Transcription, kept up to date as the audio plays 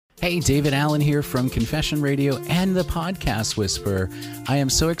Hey, David Allen here from Confession Radio and the Podcast Whisperer. I am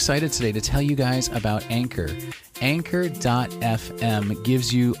so excited today to tell you guys about Anchor. Anchor.fm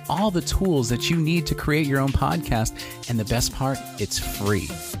gives you all the tools that you need to create your own podcast, and the best part, it's free.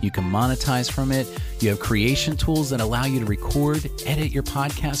 You can monetize from it. You have creation tools that allow you to record, edit your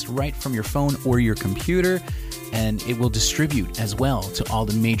podcast right from your phone or your computer, and it will distribute as well to all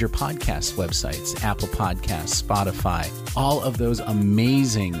the major podcast websites, Apple Podcasts, Spotify, all of those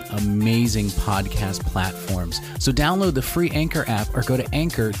amazing podcast platforms. So download the free Anchor app or go to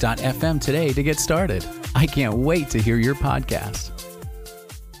anchor.fm today to get started. I can't wait to hear your podcast.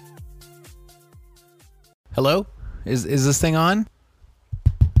 Hello? Is this thing on?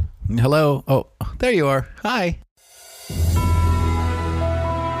 Hello? Oh, there you are. Hi.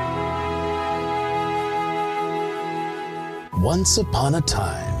 Once upon a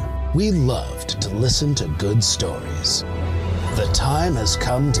time, we loved to listen to good stories. The time has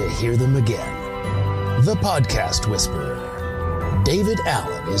come to hear them again. The Podcast Whisperer. David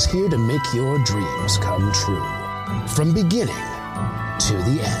Allen is here to make your dreams come true. From beginning to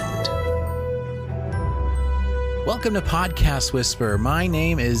the end. Welcome to Podcast Whisperer. My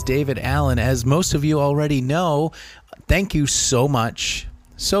name is David Allen. As most of you already know, thank you so much,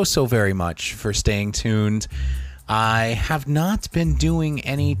 so very much for staying tuned. I have not been doing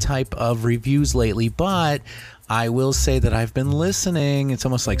any type of reviews lately, but I will say that I've been listening. It's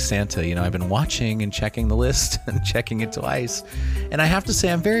almost like Santa, I've been watching and checking the list and checking it twice. And I have to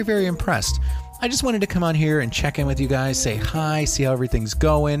say, I'm very impressed. I just wanted to come on here and check in with you guys, say hi, see how everything's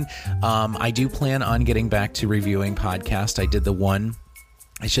going. I do plan on getting back to reviewing podcasts. I did the one.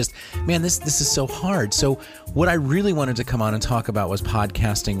 It's just, man, this is so hard. So what I really wanted to come on and talk about was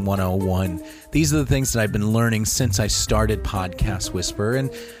Podcasting 101. These are the things that I've been learning since I started Podcast Whisperer.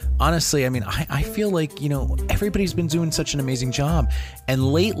 And honestly, I feel like, everybody's been doing such an amazing job.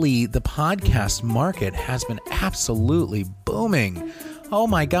 And lately, the podcast market has been absolutely booming. Oh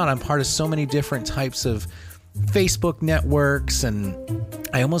my God, I'm part of so many different types of Facebook networks, and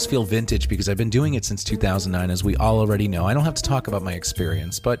I almost feel vintage because I've been doing it since 2009, as we all already know. I don't have to talk about my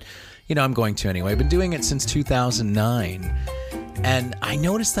experience, but, I'm going to anyway. I've been doing it since 2009, and I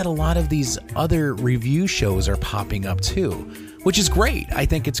noticed that a lot of these other review shows are popping up too, which is great. I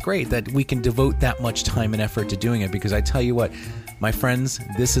think it's great that we can devote that much time and effort to doing it, because I tell you what, my friends,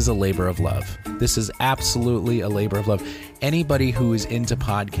 this is a labor of love. This is absolutely a labor of love. Anybody who is into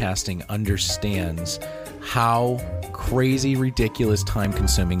podcasting understands how crazy, ridiculous,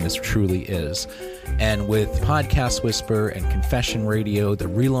 time-consuming this truly is. And with Podcast Whisperer and Confession Radio, the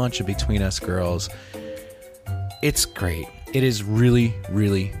relaunch of Between Us Girls, it's great. It is really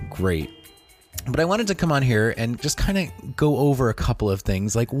great. But I wanted to come on here and just kind of go over a couple of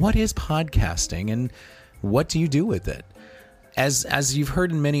things, like what is podcasting and what do you do with it? As you've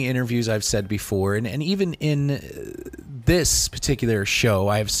heard in many interviews I've said before, and even in this particular show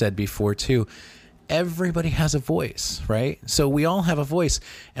I've said before too, everybody has a voice, right? So we all have a voice,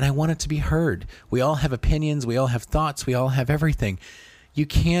 and I want it to be heard. We all have opinions, we all have thoughts, we all have everything. You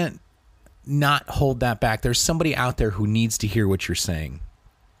can't not hold that back. There's somebody out there who needs to hear what you're saying.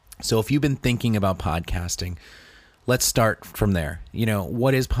 So if you've been thinking about podcasting, let's start from there.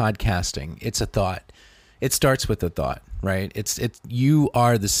 What is podcasting? It's a thought. It starts with a thought, right? You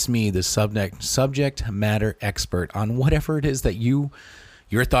are the SME, the subject matter expert on whatever it is that your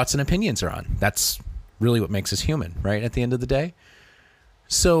thoughts and opinions are on. That's really what makes us human, right? At the end of the day.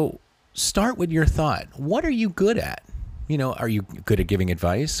 So start with your thought. What are you good at? Are you good at giving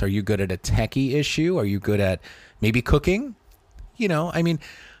advice? Are you good at a techie issue? Are you good at maybe cooking?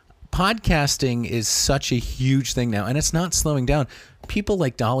 Podcasting is such a huge thing now, and it's not slowing down. People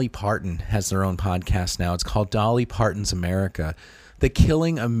like Dolly Parton has their own podcast now. It's called Dolly Parton's America. The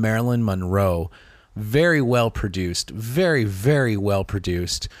Killing of Marilyn Monroe. Very well produced. Very well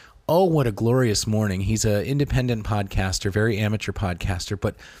produced. Oh, what a glorious morning. He's an independent podcaster, very amateur podcaster,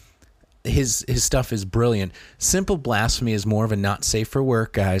 but his stuff is brilliant. Simple Blasphemy is more of a not safe for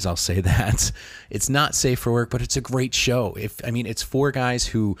work, guys. I'll say that. It's not safe for work, but it's a great show. It's four guys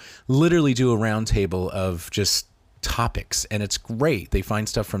who literally do a roundtable of just topics, and it's great. They find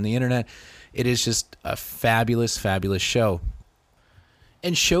stuff from the internet. It is just a fabulous show.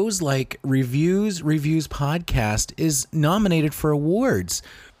 And shows like Reviews Podcast is nominated for awards.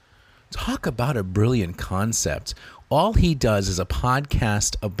 Talk about a brilliant concept. All he does is a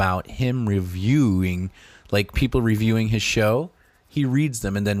podcast about him reviewing, like people reviewing his show. He reads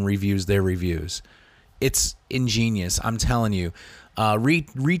them and then reviews their reviews. It's ingenious, I'm telling you.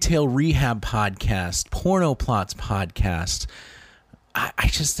 Retail Rehab Podcast, Porno Plots Podcast, I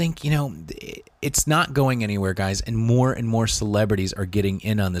just think, it's not going anywhere, guys, and more celebrities are getting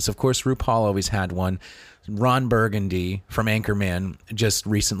in on this. Of course, RuPaul always had one. Ron Burgundy from Anchorman just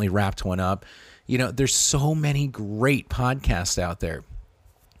recently wrapped one up. There's so many great podcasts out there.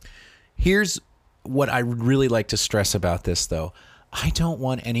 Here's what I really like to stress about this, though. I don't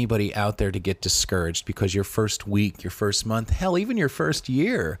want anybody out there to get discouraged because your first week, your first month, hell, even your first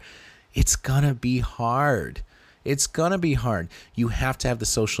year, it's going to be hard. It's going to be hard. You have to have the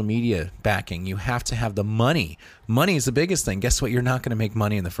social media backing. You have to have the money. Money is the biggest thing. Guess what? You're not going to make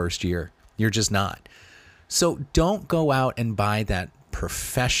money in the first year. You're just not. So don't go out and buy that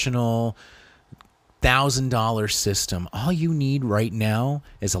professional $1,000 system. All you need right now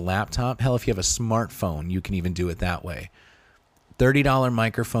is a laptop. Hell, if you have a smartphone, you can even do it that way. $30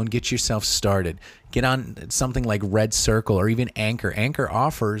 microphone, get yourself started. Get on something like Red Circle or even Anchor. Anchor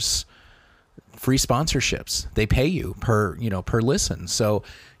offers free sponsorships. They pay you per listen. So,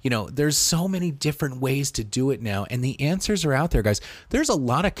 there's so many different ways to do it now. And the answers are out there, guys. There's a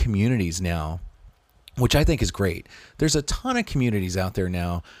lot of communities now, which I think is great. There's a ton of communities out there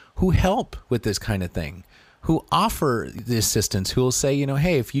now who help with this kind of thing, who offer the assistance, who will say,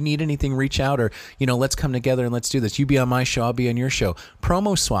 hey, if you need anything, reach out, or, let's come together and let's do this. You be on my show, I'll be on your show.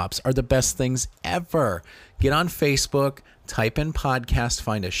 Promo swaps are the best things ever. Get on Facebook, type in podcast,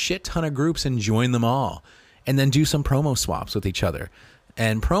 find a shit ton of groups and join them all, and then do some promo swaps with each other.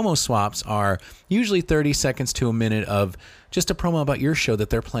 And promo swaps are usually 30 seconds to a minute of just a promo about your show that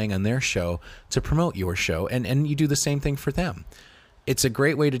they're playing on their show to promote your show. And you do the same thing for them. It's a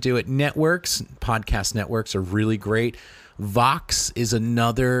great way to do it. Networks, podcast networks are really great. Vox is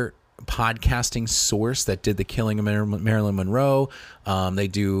another podcasting source that did The Killing of Marilyn Monroe. They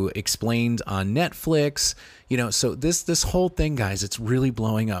do Explained on Netflix. So this whole thing, guys, it's really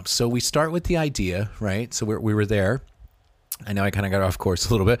blowing up. So we start with the idea, right? So we were there. I know I kind of got off course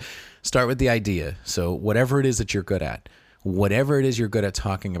a little bit. Start with the idea. So whatever it is that you're good at, whatever it is you're good at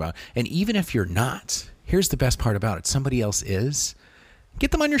talking about, and even if you're not, here's the best part about it. Somebody else is.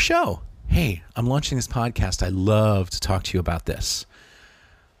 Get them on your show. Hey, I'm launching this podcast. I'd love to talk to you about this.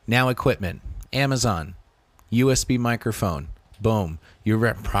 Now equipment, Amazon, USB microphone, boom. You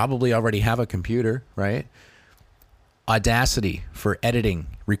probably already have a computer, right? Audacity for editing,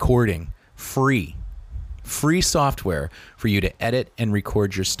 recording, free software for you to edit and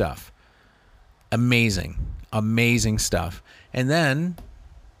record your stuff. Amazing stuff. And then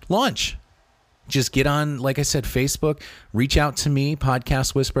launch. Just get on, like I said, Facebook, reach out to me,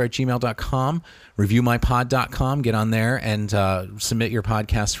 podcastwhisper@gmail.com, reviewmypod.com, get on there and submit your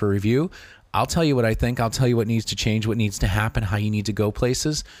podcast for review. I'll tell you what I think. I'll tell you what needs to change, what needs to happen, how you need to go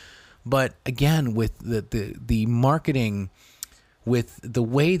places. But again, with the marketing, with the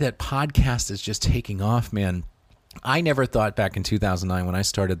way that podcast is just taking off, man, I never thought back in 2009 when I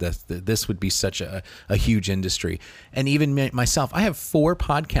started this would be such a huge industry. And even myself, I have 4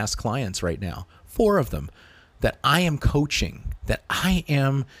 podcast clients right now, 4 of them that I am coaching, that I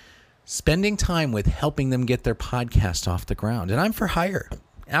am spending time with, helping them get their podcast off the ground. And I'm for hire.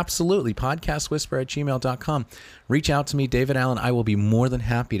 Absolutely. Podcastwhisper@gmail.com. Reach out to me, David Allen. I will be more than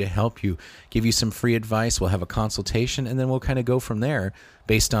happy to help you, give you some free advice. We'll have a consultation, and then we'll kind of go from there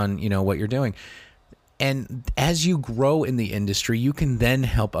based on, what you're doing. And as you grow in the industry, you can then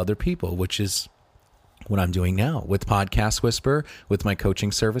help other people, which is what I'm doing now with Podcast Whisper, with my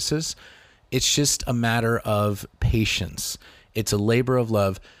coaching services. It's just a matter of patience. It's a labor of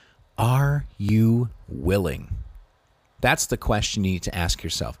love. Are you willing? That's the question you need to ask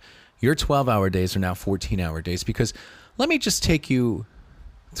yourself. Your 12-hour days are now 14-hour days, because let me just take you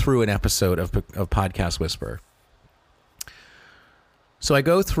through an episode of Podcast Whisper. So I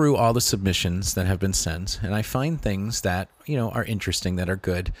go through all the submissions that have been sent, and I find things that, are interesting, that are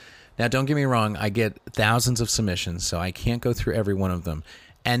good. Now, don't get me wrong. I get thousands of submissions, so I can't go through every one of them.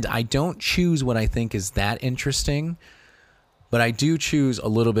 And I don't choose what I think is that interesting, but I do choose a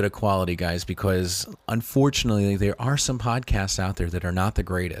little bit of quality, guys, because unfortunately there are some podcasts out there that are not the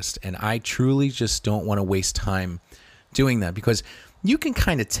greatest. And I truly just don't want to waste time doing that, because you can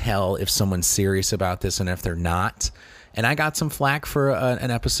kind of tell if someone's serious about this and if they're not. And I got some flack for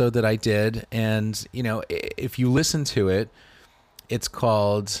an episode that I did. And, if you listen to it, it's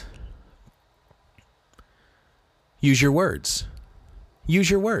called Use Your Words. Use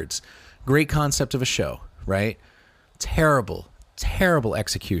Your Words. Great concept of a show, right? Terrible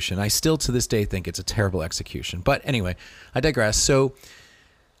execution. I still to this day think it's a terrible execution. But anyway, I digress. So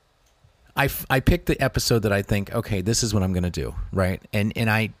I picked the episode that I think, okay, this is what I'm going to do, right? And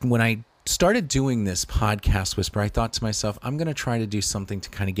when I started doing this Podcast Whisper, I thought to myself, I'm going to try to do something to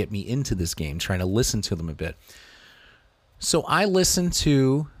kind of get me into this game, trying to listen to them a bit. So I listen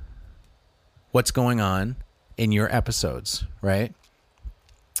to what's going on in your episodes, right?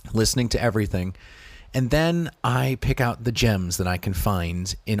 Listening to everything. And then I pick out the gems that I can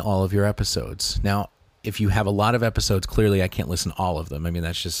find in all of your episodes. Now, if you have a lot of episodes, clearly I can't listen to all of them. I mean,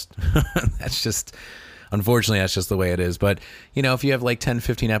 that's just, unfortunately, that's just the way it is. But, if you have like 10,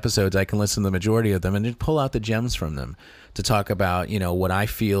 15 episodes, I can listen to the majority of them and just pull out the gems from them to talk about, what I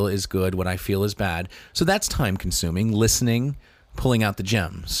feel is good, what I feel is bad. So that's time consuming, listening, pulling out the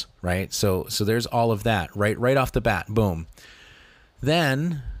gems, right? So there's all of that, right off the bat, boom.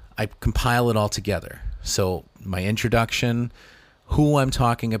 Then I compile it all together. So my introduction, who I'm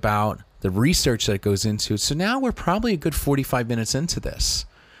talking about, the research that goes into it. So now we're probably a good 45 minutes into this.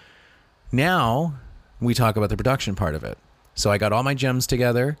 Now we talk about the production part of it. So I got all my gems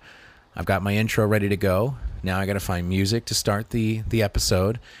together. I've got my intro ready to go. Now I got to find music to start the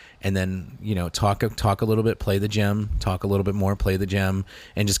episode, and then, talk a little bit, play the gem, talk a little bit more, play the gem,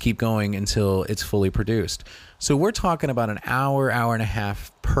 and just keep going until it's fully produced. So we're talking about an hour and a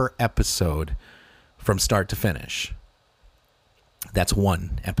half per episode from start to finish. That's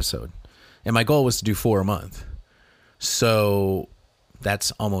one episode. And my goal was to do 4 a month. So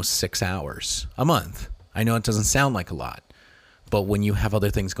that's almost 6 hours a month. I know it doesn't sound like a lot, but when you have other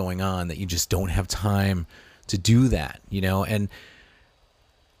things going on that you just don't have time to do that, and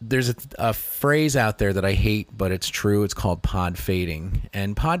there's a phrase out there that I hate, but it's true. It's called pod fading.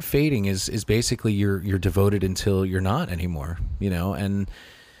 And pod fading is basically you're devoted until you're not anymore, and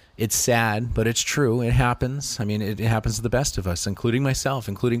it's sad, but it's true. It happens. I mean, it happens to the best of us, including myself,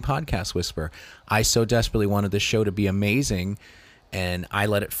 including Podcast Whisperer. I so desperately wanted this show to be amazing, and I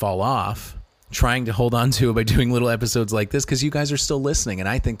let it fall off, trying to hold on to it by doing little episodes like this because you guys are still listening, and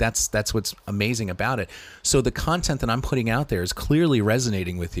I think that's what's amazing about it. So the content that I'm putting out there is clearly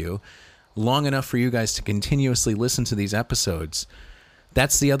resonating with you long enough for you guys to continuously listen to these episodes.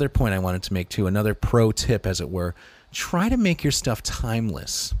 That's the other point I wanted to make too, another pro tip, as it were. Try to make your stuff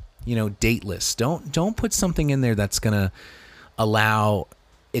timeless, dateless. Don't put something in there that's going to allow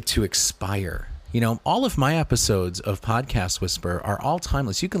it to expire. All of my episodes of Podcast Whisper are all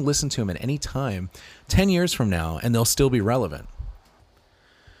timeless. You can listen to them at any time, 10 years from now, and they'll still be relevant.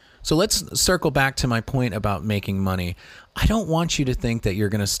 So let's circle back to my point about making money. I don't want you to think that you're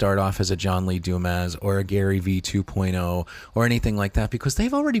going to start off as a John Lee Dumas or a Gary V 2.0 or anything like that, because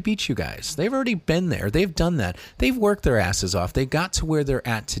they've already beat you guys. They've already been there. They've done that. They've worked their asses off. They got to where they're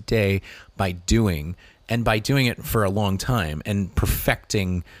at today by doing it for a long time and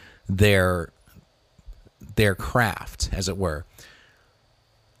perfecting their craft, as it were.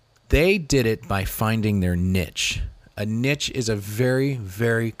 They did it by finding their niche. A niche is a very,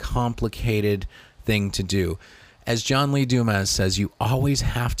 very complicated thing to do. As John Lee Dumas says, you always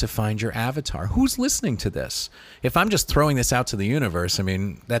have to find your avatar. Who's listening to this? If I'm just throwing this out to the universe, I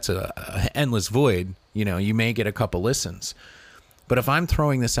mean, that's a endless void. You may get a couple listens. But if I'm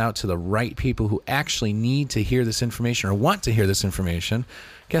throwing this out to the right people who actually need to hear this information or want to hear this information,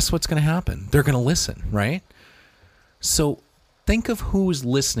 guess what's going to happen? They're going to listen, right? So think of who's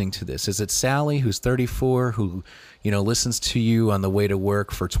listening to this. Is it Sally, who's 34, who, listens to you on the way to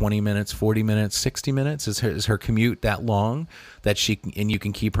work for 20 minutes, 40 minutes, 60 minutes? Is her commute that long that you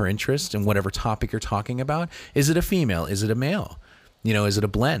can keep her interest in whatever topic you're talking about? Is it a female? Is it a male? Is it a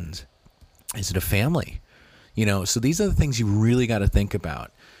blend? Is it a family? So these are the things you really got to think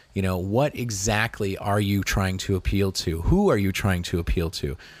about. What exactly are you trying to appeal to? Who are you trying to appeal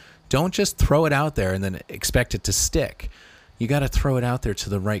to? Don't just throw it out there and then expect it to stick. You got to throw it out there to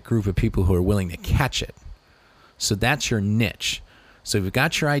the right group of people who are willing to catch it. So that's your niche. So we've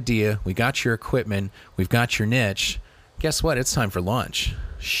got your idea, we got your equipment, we've got your niche. Guess what? It's time for launch.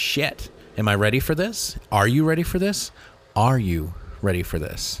 Shit. Am I ready for this? Are you ready for this? Are you ready for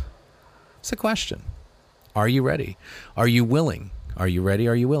this? It's a question. Are you ready? Are you willing? Are you ready?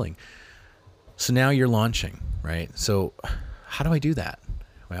 Are you willing? So now you're launching, right? So how do I do that?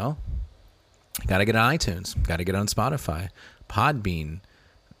 Well, got to get on iTunes, got to get on Spotify, Podbean,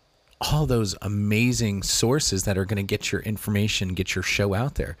 all those amazing sources that are going to get your information, get your show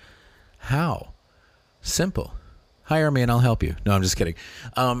out there. How? Simple. Hire me and I'll help you. No, I'm just kidding.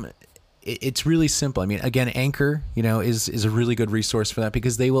 It's really simple. I mean, again, Anchor, is a really good resource for that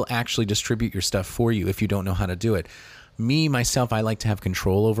because they will actually distribute your stuff for you if you don't know how to do it. Me, myself, I like to have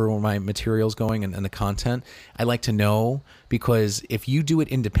control over where my material's going and the content. I like to know, because if you do it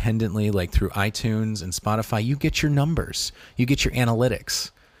independently, like through iTunes and Spotify, you get your numbers, you get your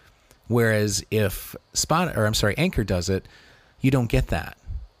analytics. Whereas if Anchor does it, you don't get that.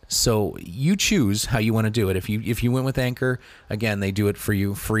 So you choose how you want to do it. If you went with Anchor, again, they do it for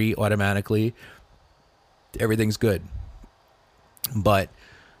you free automatically. Everything's good. But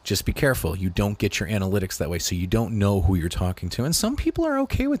just be careful. You don't get your analytics that way, so you don't know who you're talking to. And some people are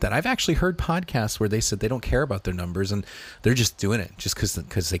okay with that. I've actually heard podcasts where they said they don't care about their numbers, and they're just doing it just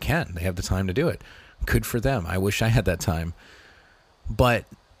because they can. They have the time to do it. Good for them. I wish I had that time. But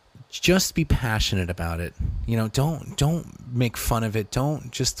just be passionate about it. Don't make fun of it.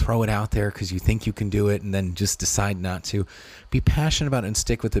 Don't just throw it out there because you think you can do it and then just decide not to. Be passionate about it and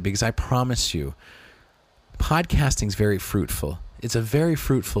stick with it, because I promise you, podcasting is very fruitful. It's a very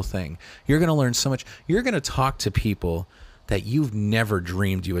fruitful thing. You're going to learn so much. You're going to talk to people that you've never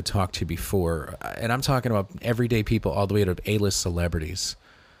dreamed you would talk to before. And I'm talking about everyday people all the way to A-list celebrities.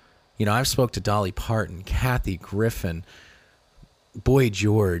 I've spoke to Dolly Parton, Kathy Griffin, Boy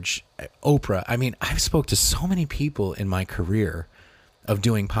George, Oprah. I mean, I've spoke to so many people in my career of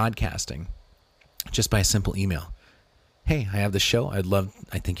doing podcasting just by a simple email. Hey, I have the show.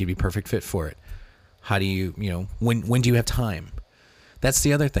 I think you'd be perfect fit for it. How do you, when do you have time? That's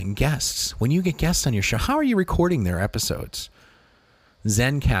the other thing. Guests. When you get guests on your show, how are you recording their episodes?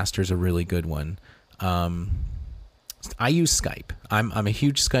 Zencaster's a really good one. I use Skype. I'm a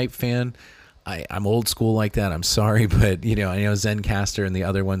huge Skype fan. I'm old school like that. I'm sorry, but I know Zencaster and the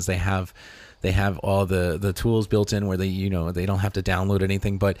other ones, they have all the tools built in where they don't have to download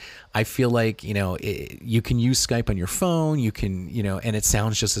anything. But I feel like you can use Skype on your phone. You can and it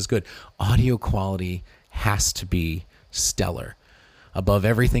sounds just as good. Audio quality has to be stellar. Above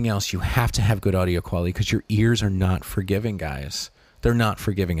everything else, you have to have good audio quality, because your ears are not forgiving, guys. They're not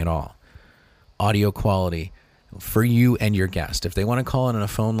forgiving at all. Audio quality for you and your guest. If they want to call in on a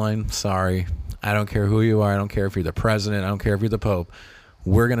phone line, sorry. I don't care who you are. I don't care if you're the president. I don't care if you're the Pope.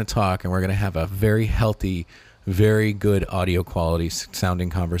 We're going to talk, and we're going to have a very healthy, very good audio quality sounding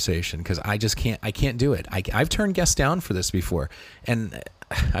conversation, because I can't do it. I've turned guests down for this before, and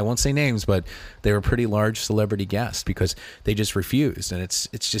I won't say names, but they were pretty large celebrity guests because they just refused. And it's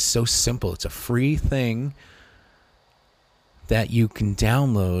just so simple. It's a free thing that you can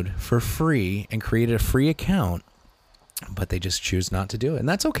download for free and create a free account, but they just choose not to do it. And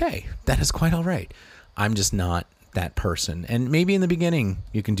that's okay. That is quite all right. I'm just not that person. And maybe in the beginning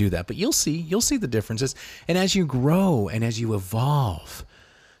you can do that, but you'll see the differences. And as you grow and as you evolve,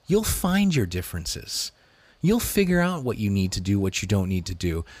 you'll find your differences. You'll figure out what you need to do, what you don't need to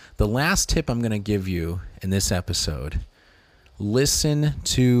do. The last tip I'm going to give you in this episode: listen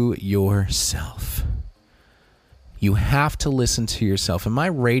to yourself. You have to listen to yourself. In my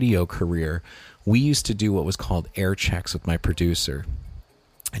radio career, we used to do what was called air checks with my producer.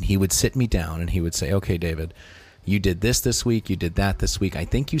 And he would sit me down and he would say, okay, David, you did this week, you did that this week. I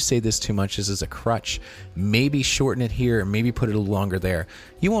think you say this too much. This is a crutch. Maybe shorten it here, maybe put it a little longer there.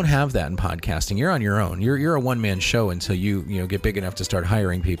 You won't have that in podcasting. You're on your own. You're a one-man show until you get big enough to start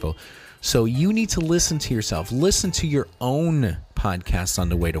hiring people. So you need to listen to yourself. Listen to your own podcasts on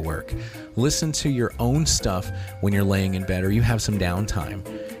the way to work. Listen to your own stuff when you're laying in bed or you have some downtime.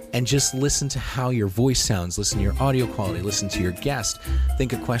 And just listen to how your voice sounds. Listen to your audio quality. Listen to your guest.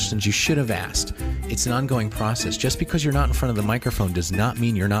 Think of questions you should have asked. It's an ongoing process. Just because you're not in front of the microphone does not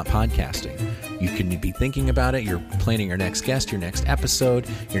mean you're not podcasting. You can be thinking about it. You're planning your next guest, your next episode,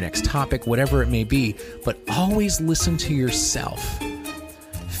 your next topic, whatever it may be. But always listen to yourself.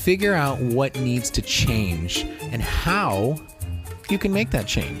 Figure out what needs to change and how you can make that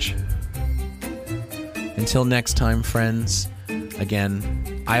change. Until next time, friends,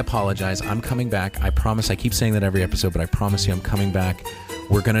 again, I apologize. I'm coming back. I promise. I keep saying that every episode, but I promise you I'm coming back.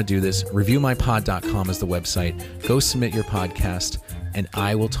 We're going to do this. ReviewMyPod.com is the website. Go submit your podcast, and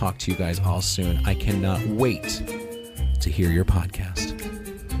I will talk to you guys all soon. I cannot wait to hear your podcast.